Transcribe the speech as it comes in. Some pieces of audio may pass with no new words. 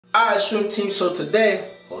Alright, Shrimp Team, so today,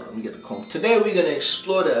 hold on, let me get the comb. Today we're going to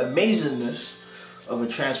explore the amazingness of a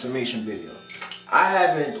transformation video. I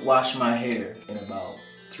haven't washed my hair in about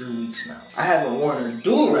 3 weeks now. I haven't worn a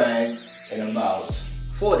Durag in about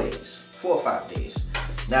 4 days, 4 or 5 days.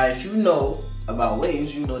 Now, if you know about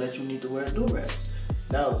waves, you know that you need to wear a Durag.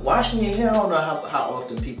 Now, washing your hair, I don't know how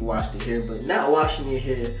often people wash their hair, but not washing your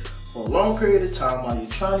hair for a long period of time while you're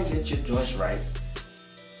trying to get your joints right,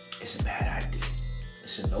 it's a bad idea.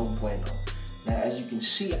 It's a no bueno. Now, as you can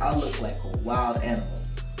see, I look like a wild animal.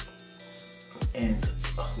 And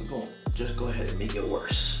we're going to just go ahead and make it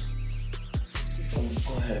worse.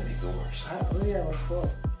 Go ahead and make it worse. What do you have a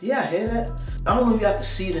fault? Do y'all hear that? I don't know if y'all can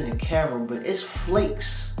see it in the camera, but it's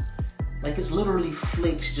flakes. Like, it's literally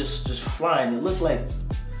flakes just flying. It look like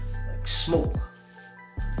smoke.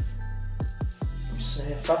 I'm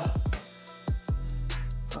saying, if I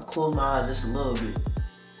close my eyes just a little bit,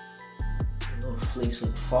 the little flakes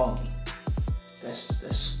look foggy.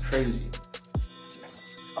 That's crazy.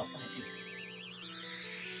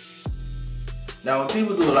 Now, when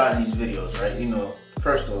people do a lot of these videos, right, you know,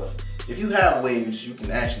 first off, if you have waves, you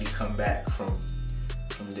can actually come back from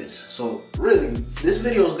this. So really, this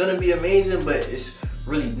video is gonna be amazing, but it's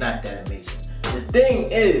really not that amazing. The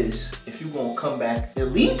thing is, if you're gonna come back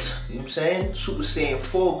elite, you know what I'm saying, Super Saiyan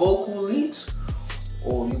 4 Goku elite,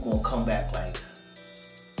 or you're gonna come back like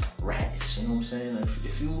Raditz, you know what I'm saying?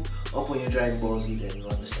 If you up on your Dragon Ball Z, then you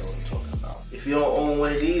understand what I'm talking about. If you don't own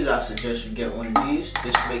one of these, I suggest you get one of these.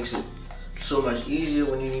 This makes it so much easier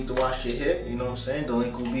when you need to wash your hair, you know what I'm saying? The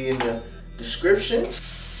link will be in the description.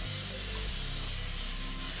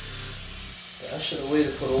 I should have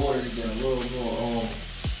waited for the water to get a little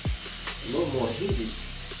more heated.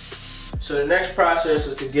 So the next process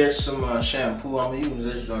is to get some shampoo. I'm gonna use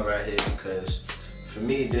this joint right here because for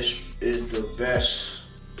me this is the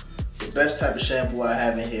best type of shampoo I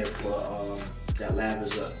have in here for that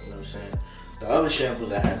lathers up, you know what I'm saying? The other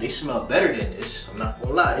shampoos I have, they smell better than this. I'm not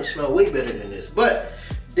gonna lie, they smell way better than this, but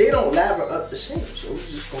they don't lather up the same. So we're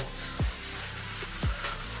just gonna,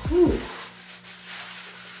 whew.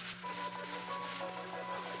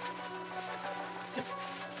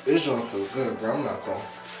 This joint feel good, bro. I'm not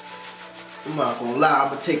gonna lie. I'm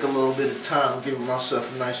gonna take a little bit of time giving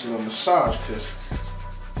myself a nice little massage, cause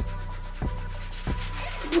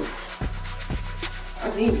I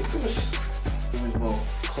need it. I'm gonna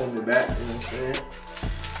comb it back, you know what I'm saying?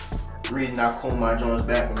 The reason I comb my joints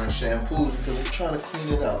back with my shampoos because I'm trying to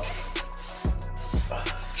clean it out. Man.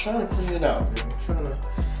 I'm trying to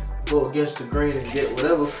go against the grain and get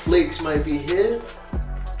whatever flakes might be here.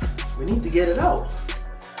 We need to get it out.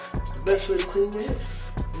 The best way to clean your hair.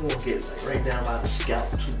 You won't get like right down by the scalp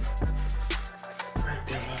too. Right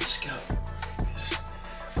down by the scalp.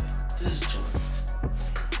 This joint.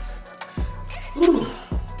 Ooh,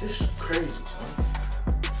 this is crazy, son.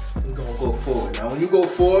 We're gonna go forward. Now when you go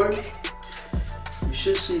forward, you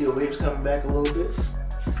should see your waves coming back a little bit.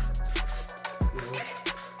 You know,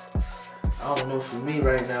 I don't know for me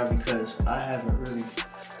right now because I haven't really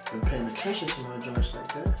been paying attention to my joints like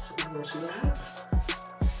that. So we're gonna see what happens.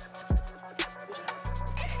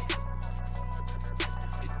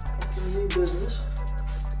 Business.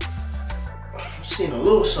 I'm seeing a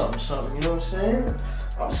little something, you know what I'm saying?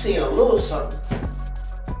 I'm seeing a little something.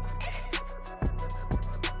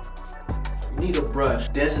 You need a brush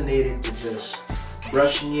designated to just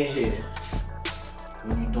brushing your hair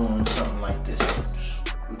when you're doing something like this,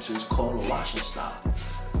 which is called a washing stop.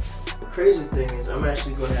 The crazy thing is I'm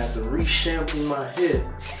actually going to have to re-shampoo my hair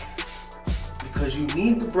because you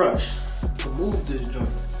need the brush to move this joint.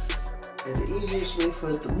 And the easiest way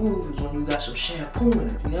for it to move is when you got some shampoo in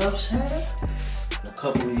it, you know what I'm saying? In a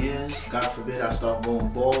couple of years, God forbid I start going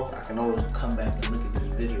bald, I can always come back and look at this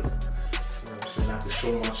video. You know what I'm saying? I can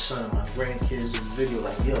show my son, my grandkids this video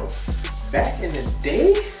like, yo, back in the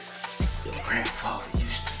day, your grandfather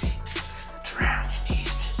used to be drowning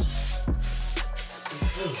these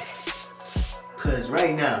bitches. Cause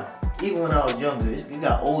right now, even when I was younger, you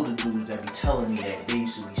got older dudes that be telling me that they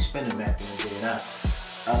used to be spinning back in the day, and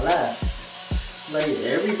I laugh. Like,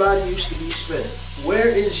 everybody used to be spinning. Where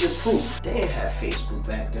is your proof? They didn't have Facebook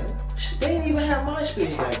back then. They didn't even have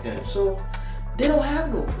MySpace back then. So, they don't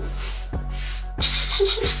have no proof.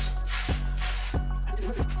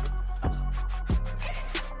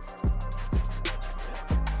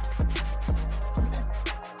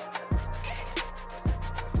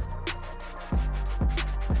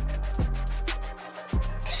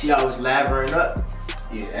 See how it's lathering up?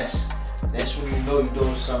 Yeah, that's when you know you're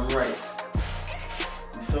doing something right.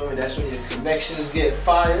 You feel me? That's when your connections get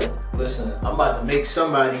fired. Listen, I'm about to make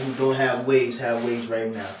somebody who don't have waves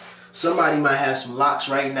right now. Somebody might have some locks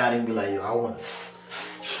right now. They be like, yo,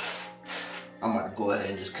 I'm about to go ahead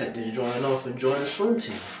and just cut this joint off and join the swim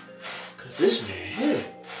team. Cause this man here,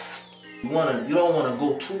 you don't wanna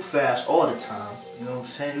go too fast all the time. You know what I'm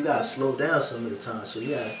saying? You gotta slow down some of the time. So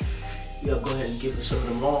you gotta go ahead and give him some of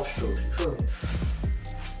them long strokes. You feel me?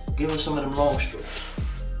 Give him some of them long strokes.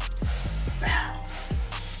 Bow.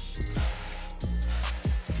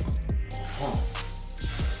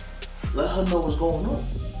 Let her know what's going on.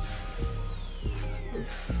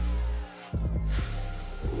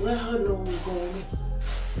 Let her know what's going on.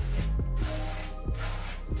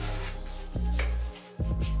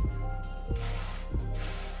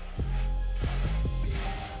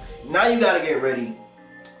 Now you gotta get ready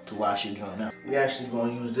to wash your joint out. We actually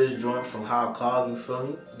gonna use this joint from Sqaudd, you feel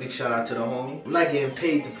me? Big shout out to the homie. I'm not getting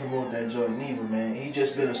paid to promote that joint neither, man. He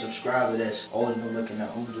just been a subscriber that's always been looking out.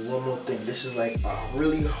 I'm gonna do one more thing. This is like a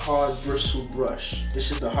really hard bristle brush. This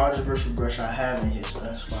is the hardest bristle brush I have in here, so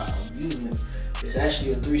that's why I'm using it. It's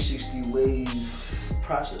actually a 360 wave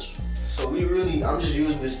processor. So I'm just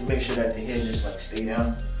using this to make sure that the hair just like stay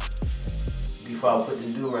down before I put the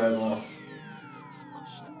do-rag on.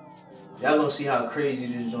 Y'all gonna see how crazy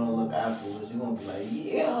this joint look afterwards. You're gonna be like,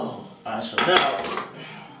 yo. Alright, so now,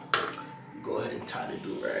 go ahead and tie the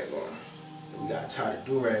do-rag on. We gotta tie the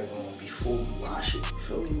do-rag on before we wash it. You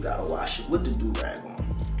feel me? You gotta wash it with the do-rag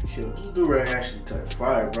on. Shit, this do-rag actually touch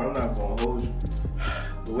fire, bro. I'm not gonna hold you.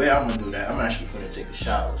 The way I'm gonna do that, I'm actually gonna take a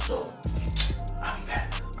shower, so I'll be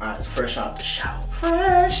back. Alright, fresh out the shower.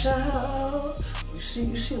 Fresh out. You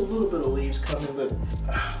see a little bit of waves coming, but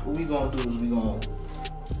what we gonna do is we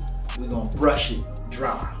gonna brush it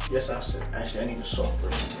dry. Yes, I said. Actually, I need a soft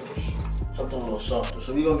brush. Something a little softer.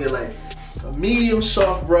 So we're gonna get like a medium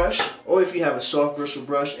soft brush, or if you have a soft bristle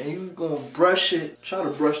brush, and you're gonna brush it, try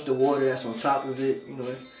to brush the water that's on top of it, you know,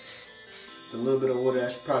 the little bit of water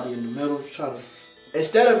that's probably in the middle. Try to,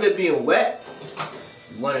 instead of it being wet,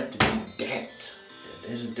 you want it to be damped.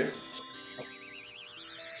 There's a difference.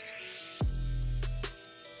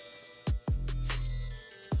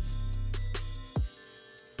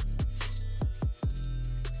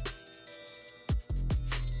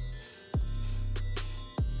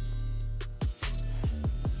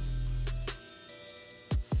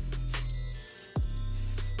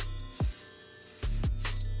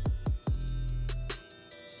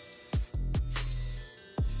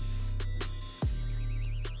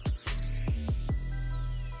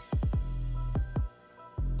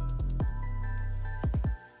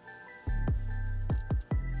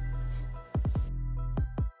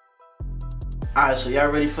 Alright, so y'all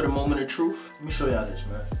ready for the moment of truth? Let me show y'all this,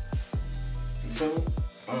 man. You feel me?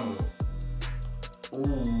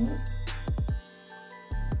 Ooh.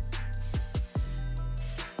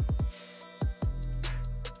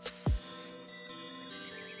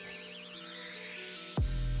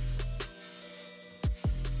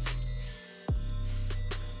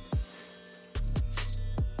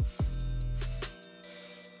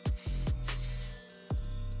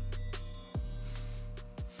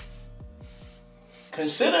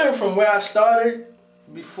 Considering from where I started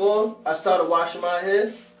before I started washing my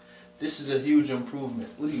hair, this is a huge improvement.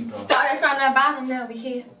 What are you doing? Started from the bottom, now we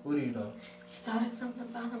here. What are you doing? Started from the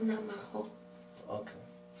bottom, now my whole. Okay.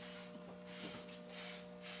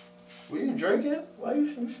 Were you drinking? Why you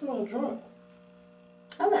feeling drunk?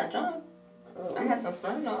 I'm not drunk. I had some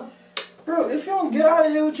Sqaudd. Bro, if you don't get out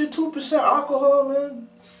of here with your 2% alcohol, man.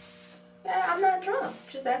 Yeah, I'm not drunk.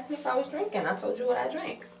 Just asked me if I was drinking. I told you what I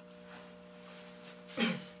drank.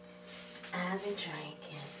 I've been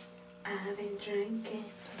drinking. I've been drinking.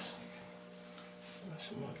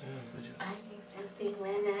 I get filthy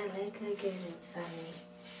when I lick a get inside me.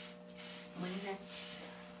 When I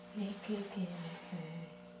lick a get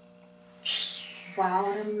inside.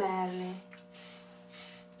 Watermelon.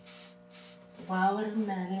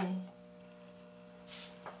 Watermelon.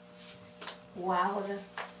 Watermelon.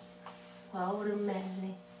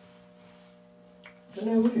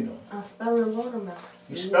 Janelle, what are you doing? I'm spelling watermelon.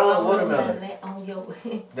 You spelling watermelon? On your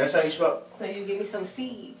That's how you spell? So you give me some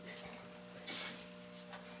seeds.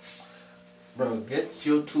 Bro, get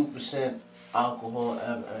your 2% alcohol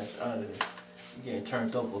out of here. You're getting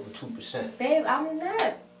turned up over 2%. Babe, I'm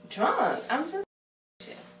not drunk. I'm just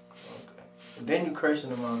Okay. Then you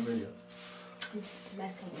cursing in my video. I'm just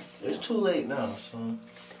messing with you. It's too late now, so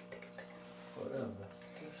whatever.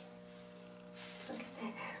 Look at that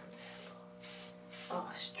apple. Oh,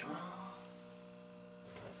 strong.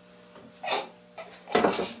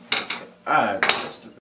 Alright.